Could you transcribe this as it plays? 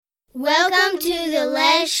Welcome to the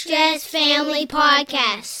Less Stress Family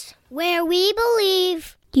Podcast, where we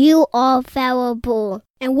believe you are valuable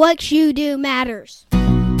and what you do matters.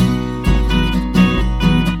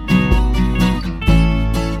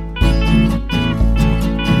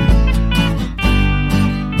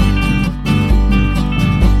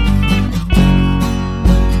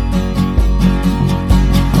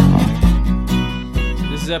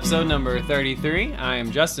 This is episode number 33. I am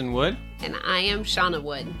Justin Wood. And I am Shauna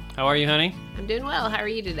Wood. How are you, honey? I'm doing well. How are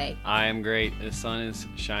you today? I am great. The sun is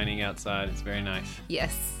shining outside. It's very nice.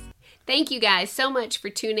 Yes. Thank you guys so much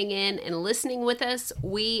for tuning in and listening with us.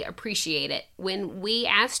 We appreciate it. When we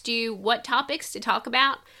asked you what topics to talk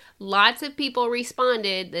about, lots of people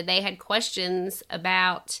responded that they had questions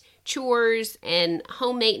about chores and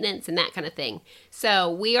home maintenance and that kind of thing.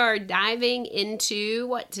 So we are diving into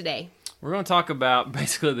what today? We're going to talk about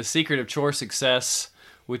basically the secret of chore success,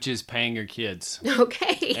 which is paying your kids.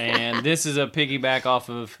 Okay. And this is a piggyback off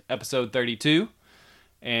of episode 32.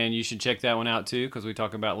 And you should check that one out too, because we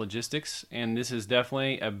talk about logistics. And this is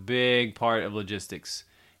definitely a big part of logistics.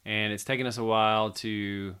 And it's taken us a while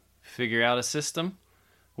to figure out a system.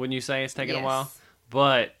 Wouldn't you say it's taken a while?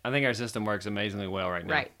 But I think our system works amazingly well right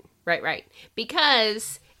now. Right.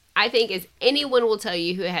 Because I think, as anyone will tell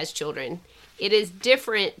you who has children, it is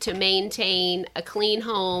different to maintain a clean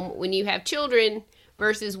home when you have children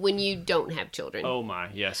versus when you don't have children. Oh my,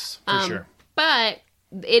 yes, for sure. But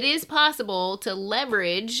it is possible to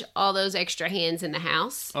leverage all those extra hands in the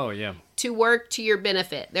house. Oh yeah. To work to your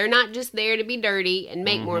benefit. They're not just there to be dirty and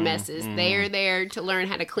make more messes. They're there to learn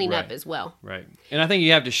how to clean up as well. Right. And I think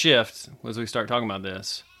you have to shift as we start talking about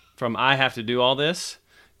this from I have to do all this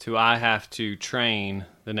to I have to train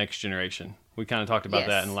the next generation. We kind of talked about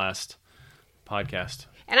that in the last podcast.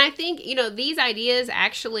 And I think, these ideas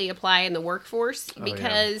actually apply in the workforce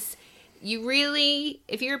because you really,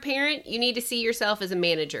 if you're a parent, you need to see yourself as a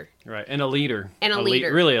manager. Right. And a leader.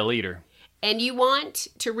 Really a leader. And you want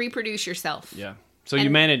to reproduce yourself. Yeah. So you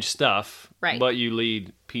manage stuff, right, but you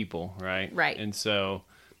lead people, right? Right. And so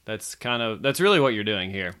that's really what you're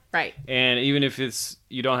doing here. Right. And even if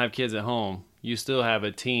you don't have kids at home, you still have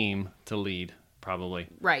a team to lead. Probably.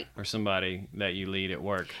 Right. Or somebody that you lead at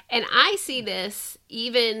work. And I see this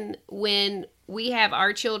even when we have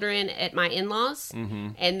our children at my in-laws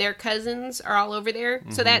and their cousins are all over there.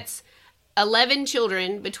 So that's 11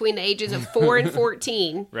 children between the ages of 4 and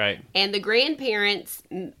 14. Right. And the grandparents,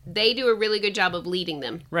 they do a really good job of leading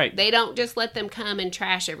them. Right. They don't just let them come and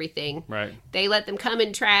trash everything. Right. They let them come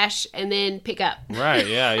and trash and then pick up. Right.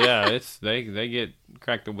 Yeah. They get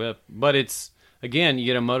crack the whip. But it's, again, you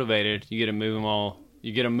get them motivated, you get them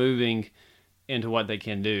moving into what they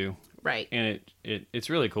can do. Right. And it's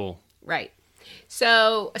really cool. Right.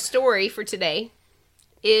 So a story for today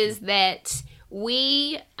is that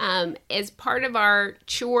we, as part of our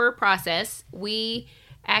chore process, we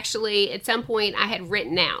actually, at some point, I had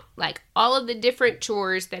written out like all of the different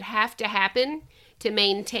chores that have to happen to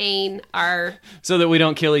maintain our... So that we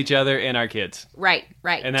don't kill each other and our kids. Right.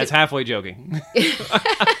 And that's halfway joking.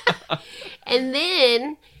 And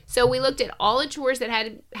then, so we looked at all the chores that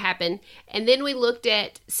had to happen, and then we looked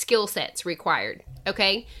at skill sets required,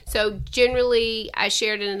 okay? So generally, I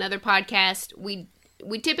shared in another podcast, we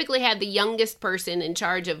typically have the youngest person in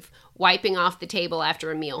charge of wiping off the table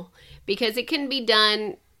after a meal, because it can be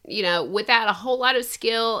done, without a whole lot of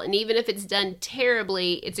skill, and even if it's done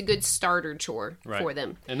terribly, it's a good starter chore for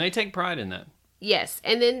them. And they take pride in that. Yes.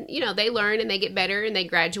 And then, they learn and they get better and they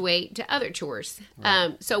graduate to other chores.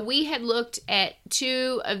 Right. So we had looked at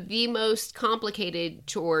two of the most complicated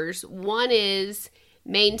chores. One is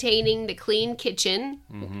maintaining the clean kitchen,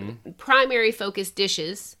 primary focus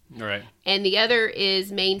dishes. Right. And the other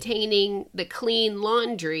is maintaining the clean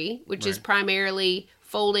laundry, which is primarily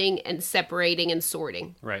folding and separating and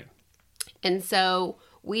sorting. Right. And so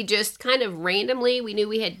we just kind of randomly, we knew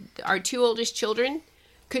we had our two oldest children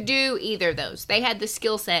could do either of those. They had the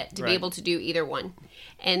skill set to be able to do either one.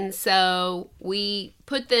 And so we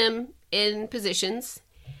put them in positions,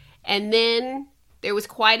 and then there was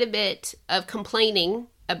quite a bit of complaining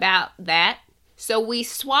about that. So we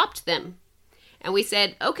swapped them, and we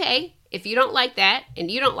said, okay, if you don't like that and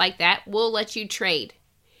you don't like that, we'll let you trade.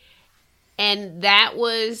 And that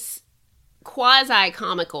was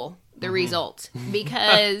quasi-comical, the result,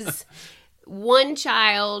 because... one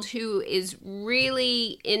child who is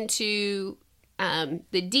really into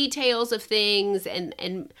the details of things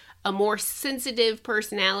and a more sensitive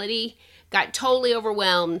personality got totally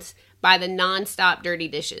overwhelmed by the nonstop dirty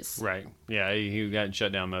dishes. Right. Yeah, he got in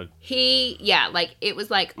shutdown mode. It was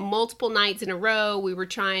like multiple nights in a row. We were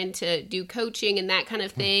trying to do coaching and that kind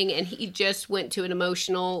of thing, and he just went to an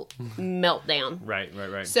emotional meltdown.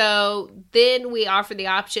 Right. So then we offered the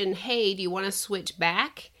option, hey, do you want to switch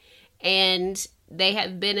back? And they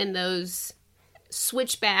have been in those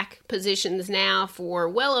switchback positions now for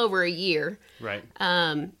well over a year. Right.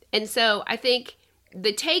 And so I think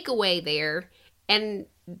the takeaway there, and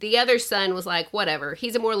the other son was like, whatever.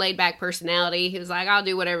 He's a more laid back personality. He was like, I'll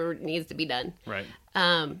do whatever needs to be done. Right.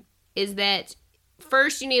 Is that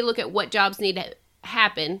first you need to look at what jobs need to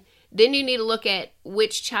happen. Then you need to look at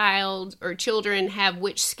which child or children have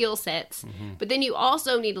which skill sets. Mm-hmm. But then you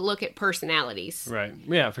also need to look at personalities. Right.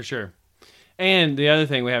 Yeah, for sure. And the other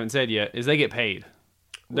thing we haven't said yet is they get paid.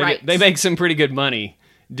 They make some pretty good money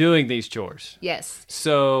doing these chores. Yes.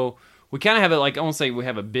 So we kind of have it like, I won't say we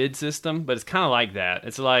have a bid system, but it's kind of like that.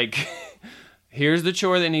 It's like, here's the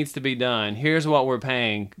chore that needs to be done. Here's what we're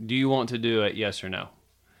paying. Do you want to do it? Yes or no?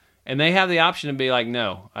 And they have the option to be like,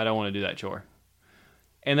 no, I don't want to do that chore.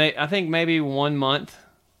 And I think maybe 1 month,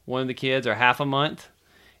 one of the kids, or half a month.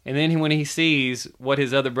 And then when he sees what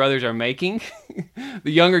his other brothers are making,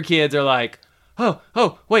 the younger kids are like,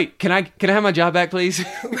 oh, wait, can I have my job back, please?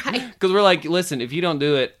 Right. Because we're like, listen, if you don't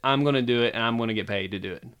do it, I'm going to do it, and I'm going to get paid to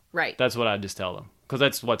do it. Right. That's what I just tell them, because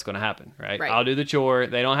that's what's going to happen, right? Right? I'll do the chore.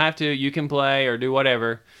 They don't have to. You can play or do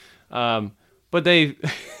whatever. But they're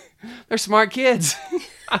smart kids.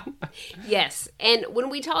 Yes. And when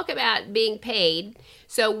we talk about being paid,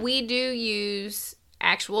 so we do use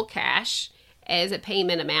actual cash as a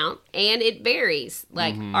payment amount, and it varies.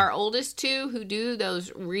 Like our oldest two who do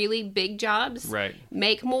those really big jobs Right.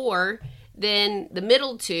 make more than the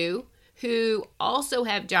middle two who also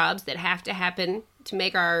have jobs that have to happen to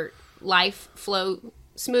make our life flow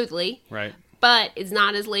smoothly. Right. But it's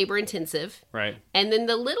not as labor intensive. Right. And then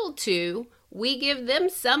the little two, we give them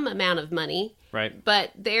some amount of money. Right.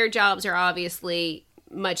 But their jobs are obviously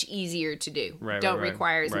much easier to do. Don't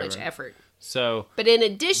require as much effort. So, but in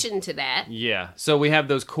addition to that, yeah. So we have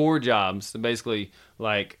those core jobs, basically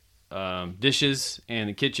like dishes and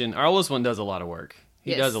the kitchen. Our oldest one does a lot of work.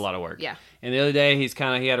 He does a lot of work. Yeah. And the other day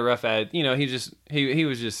he had a rough ad. You know, he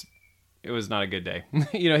was just, it was not a good day.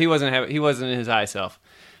 You know, he wasn't in his high self.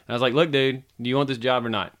 And I was like, look, dude, do you want this job or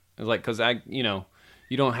not? I was like, because you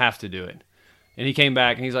don't have to do it. And he came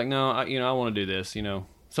back and he's like, no, I want to do this.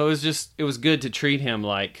 So it was good to treat him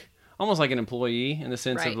like, almost like an employee in the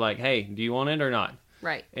sense of like, hey, do you want it or not?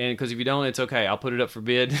 Right. And because if you don't, it's okay. I'll put it up for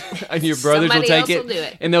bid, and your brothers will Somebody take else it, will do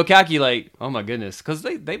it. and they'll calculate. Oh my goodness, because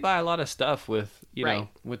they buy a lot of stuff with Right.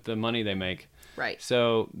 with the money they make. Right.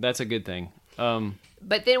 So that's a good thing.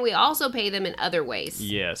 But then we also pay them in other ways.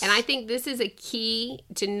 Yes. And I think this is a key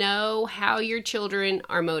to know how your children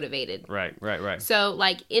are motivated. Right. So,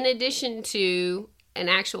 like, in addition to an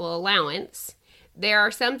actual allowance, there are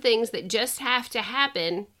some things that just have to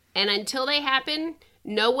happen, and until they happen,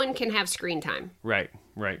 no one can have screen time. Right.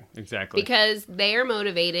 Exactly. Because they are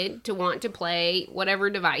motivated to want to play whatever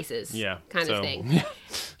devices kind of thing.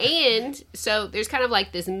 And so there's kind of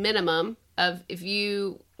like this minimum of, if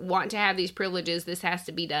you want to have these privileges, this has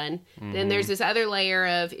to be done. Mm-hmm. Then there's this other layer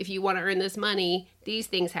of, if you want to earn this money, these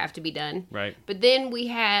things have to be done. Right. But then we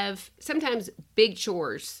have sometimes big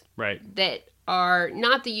chores. Right. That are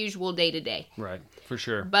not the usual day-to-day. Right, for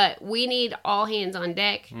sure. But we need all hands on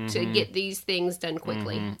deck to get these things done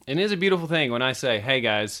quickly. Mm-hmm. And it is a beautiful thing when I say, hey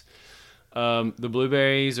guys, the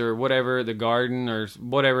blueberries or whatever, the garden or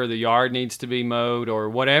whatever, the yard needs to be mowed or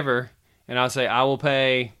whatever, and I'll say, I will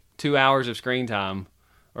pay 2 hours of screen time,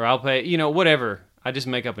 or I'll pay, whatever. I just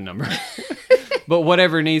make up a number. But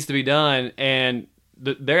whatever needs to be done, and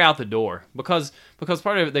they're out the door because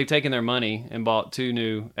part of it, they've taken their money and bought 2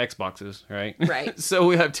 new Xboxes, right? Right. So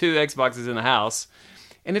we have 2 Xboxes in the house,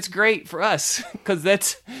 and it's great for us because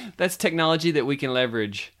that's technology that we can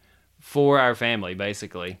leverage for our family,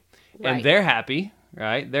 basically. Right. And they're happy,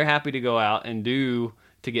 right? They're happy to go out and do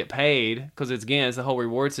to get paid because it's the whole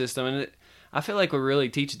reward system, and I feel like we really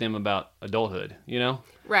teach them about adulthood,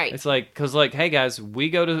 Right. It's like, because hey guys, we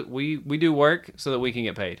do work so that we can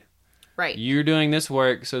get paid. Right. You're doing this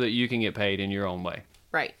work so that you can get paid in your own way.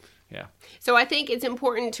 Right. Yeah. So I think it's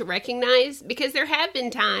important to recognize, because there have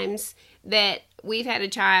been times that we've had a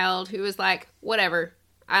child who was like, whatever,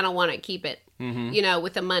 I don't want to keep it,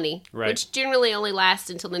 with the money, right. Which generally only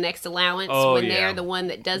lasts until the next allowance when they're the one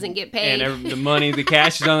that doesn't get paid. And the money, the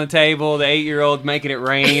cash is on the table, the 8-year-old making it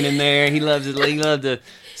rain in there. He loves it. He loves to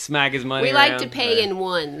smack his money We around. like to pay in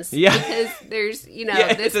ones. Yeah. Because there's,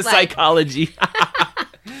 it's this a psychology.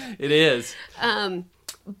 It is.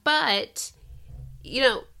 But,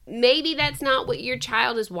 maybe that's not what your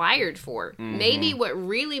child is wired for. Mm-hmm. Maybe what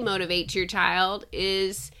really motivates your child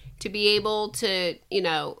is to be able to,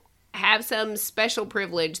 have some special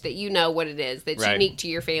privilege that what it is that's Right. unique to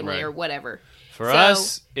your family Right. or whatever. For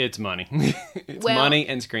us, it's money. It's Well, money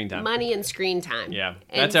and screen time. Money and screen time. Yeah,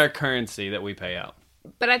 And- that's our currency that we pay out.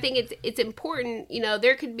 But I think it's important,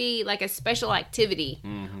 there could be like a special activity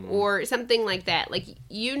Mm-hmm. or something like that. Like,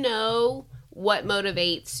 what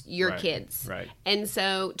motivates your Right, kids. right. And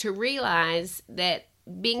so to realize that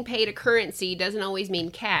being paid a currency doesn't always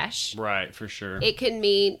mean cash. Right, for sure. It can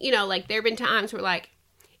mean, like there have been times where like,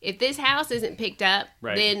 if this house isn't picked up,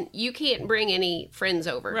 Right. then you can't bring any friends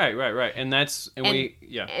over. Right.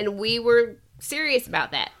 And we were serious about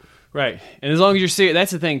that. Right. And as long as you're serious,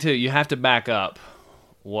 that's the thing too. You have to back up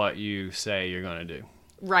what you say you're going to do.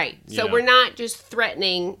 Right. So Yeah. we're not just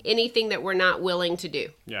threatening anything that we're not willing to do.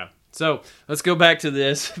 Yeah. So let's go back to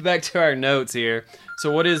this, back to our notes here.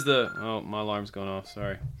 So what is my alarm's going off.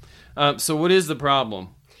 Sorry. So what is the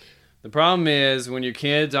problem? The problem is when your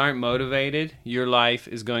kids aren't motivated, your life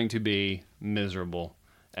is going to be miserable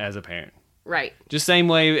as a parent. Right. Just same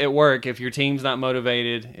way at work, if your team's not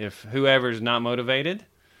motivated, if whoever's not motivated,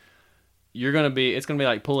 it's going to be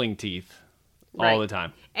like pulling teeth all Right. the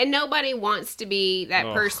time. And nobody wants to be that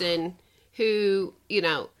Ugh. person who,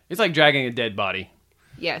 It's like dragging a dead body.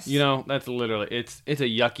 yes. That's literally, it's a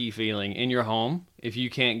yucky feeling in your home if you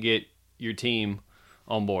can't get your team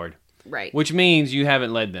on board, Right. which means you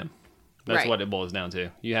haven't led them. That's Right. what it boils down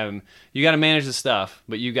to. You got to manage the stuff,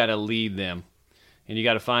 but you got to lead them, and you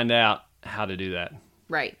got to find out how to do that.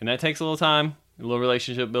 Right. And that takes a little time, a little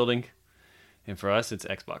relationship building. And for us, it's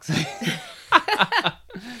Xbox.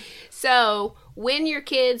 So when your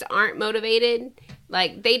kids aren't motivated,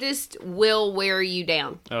 like they just will wear you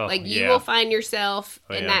down. Oh, like you yeah. will find yourself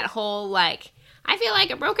in yeah. that whole like, I feel like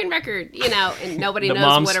a broken record, and nobody The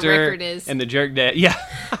knows what a momster record is. and the jerk dad. Yeah.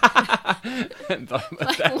 Hadn't thought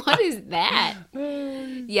about that. Like, what is that?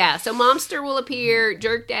 Yeah, so Momster will appear,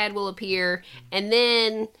 Jerk Dad will appear, and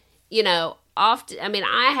then, often,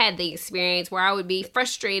 I had the experience where I would be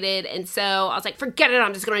frustrated, and so I was like, forget it,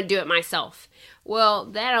 I'm just going to do it myself. Well,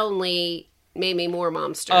 that only made me more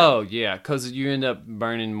Momster. Oh, yeah, because you end up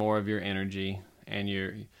burning more of your energy, and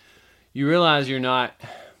you realize they're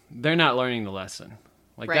not learning the lesson.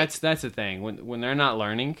 Like, Right. that's the thing. When they're not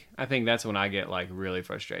learning, I think that's when I get, like, really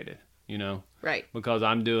frustrated, Right. Because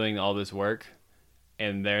I'm doing all this work,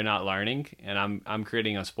 and they're not learning, and I'm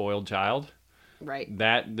creating a spoiled child. Right.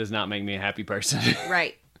 That does not make me a happy person.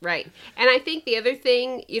 Right. And I think the other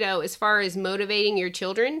thing, as far as motivating your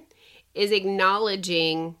children, is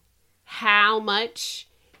acknowledging how much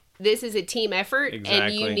this is a team effort and you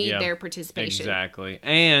Exactly, need yeah. their participation. Exactly.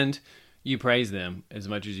 And you praise them as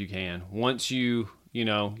much as you can. Once you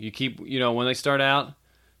keep, when they start out,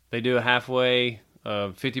 they do a halfway,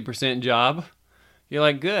 50% job. You're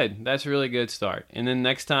like, good. That's a really good start. And then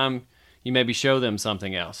next time you maybe show them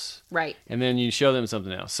something else. Right. And then you show them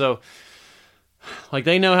something else. So, like,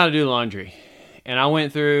 they know how to do laundry. And I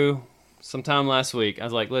went through sometime last week. I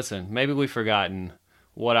was like, listen, maybe we've forgotten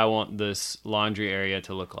what I want this laundry area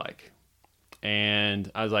to look like.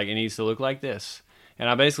 And I was like, it needs to look like this. And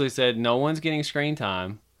I basically said, no one's getting screen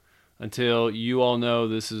time until you all know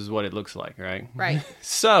this is what it looks like, right? Right.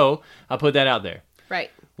 So I put that out there. Right.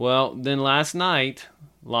 Well, then last night,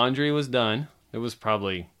 laundry was done. It was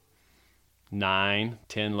probably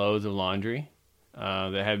 9-10 loads of laundry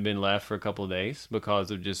that had been left for a couple of days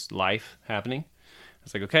because of just life happening.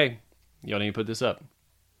 It's like, okay, y'all need to put this up.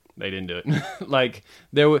 They didn't do it. Like,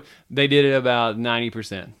 they did it about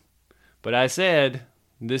 90%. But I said,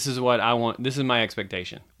 this is what I want. This is my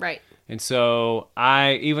expectation. Right. And so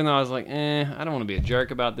even though I was like, I don't want to be a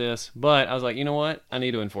jerk about this, but I was like, you know what? I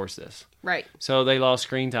need to enforce this. Right. So they lost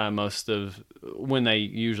screen time most of when they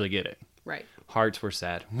usually get it. Right. Hearts were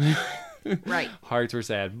sad. Right. Hearts were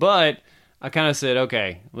sad. But I kind of said,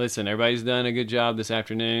 okay, listen, everybody's done a good job this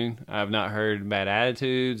afternoon. I've not heard bad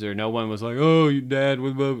attitudes or no one was like, oh, you dad,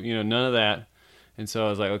 none of that. And so I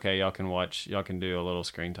was like, okay, y'all can do a little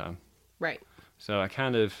screen time. Right. So I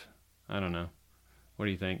don't know. What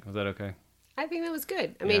do you think? Was that okay? I think that was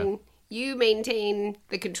good. I Yeah. mean, you maintain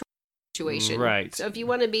the control situation. Right. So if you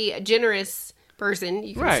want to be a generous person,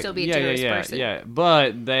 you can still be a generous person. Yeah,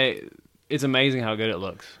 but it's amazing how good it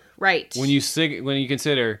looks. Right. When you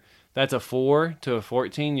consider that's a 4 to a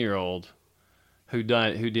 14-year-old who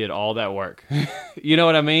did all that work. You know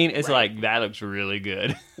what I mean? It's Right. like, that looks really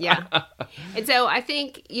good. Yeah. And so I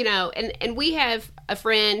think, and we have a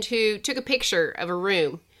friend who took a picture of a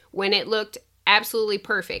room when it looked absolutely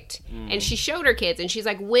perfect. And she showed her kids, and she's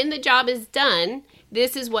like, when the job is done,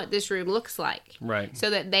 this is what this room looks like. Right. So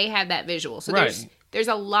that they have that visual. So Right. there's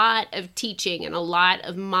a lot of teaching and a lot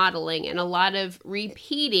of modeling and a lot of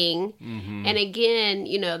repeating. And again,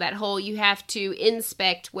 you know, that whole you have to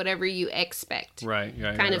inspect whatever you expect Right.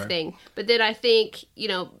 Yeah, kind of right. thing. But then I think, you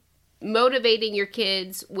know, motivating your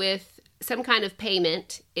kids with some kind of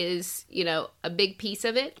payment is, you know, a big piece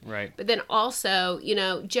of it. Right. But then also, you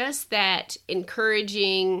know, just that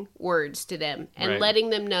encouraging words to them and Right.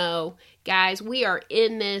 letting them know, guys, we are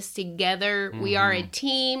in this together. We are a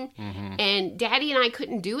team, and Daddy and I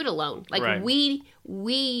couldn't do it alone. Like Right. we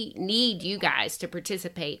need you guys to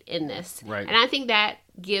participate in this. Right. And I think that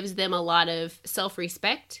gives them a lot of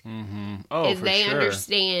self-respect Oh, as for they sure.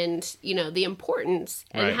 understand, you know, the importance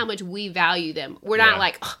and Right. how much we value them. We're Yeah. not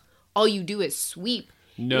like, oh, all you do is sweep.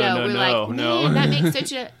 No, we're like, no. man,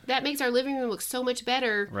 that makes our living room look so much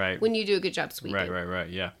better Right. when you do a good job sweeping. Right.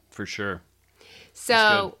 Yeah, for sure.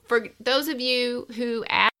 So for those of you who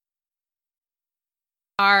ask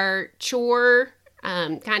our chore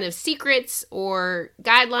kind of secrets or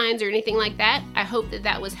guidelines or anything like that, I hope that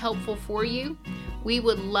that was helpful for you. We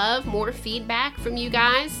would love more feedback from you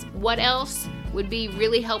guys. What else would be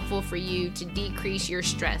really helpful for you to decrease your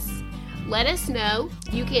stress? Let us know.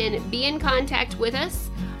 You can be in contact with us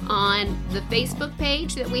on the Facebook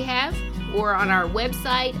page that we have or on our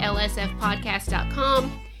website,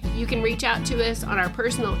 lsfpodcast.com. You can reach out to us on our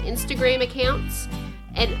personal Instagram accounts.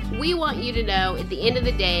 And we want you to know at the end of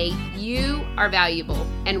the day, you are valuable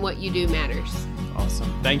and what you do matters.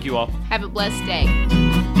 Awesome. Thank you all. Have a blessed day.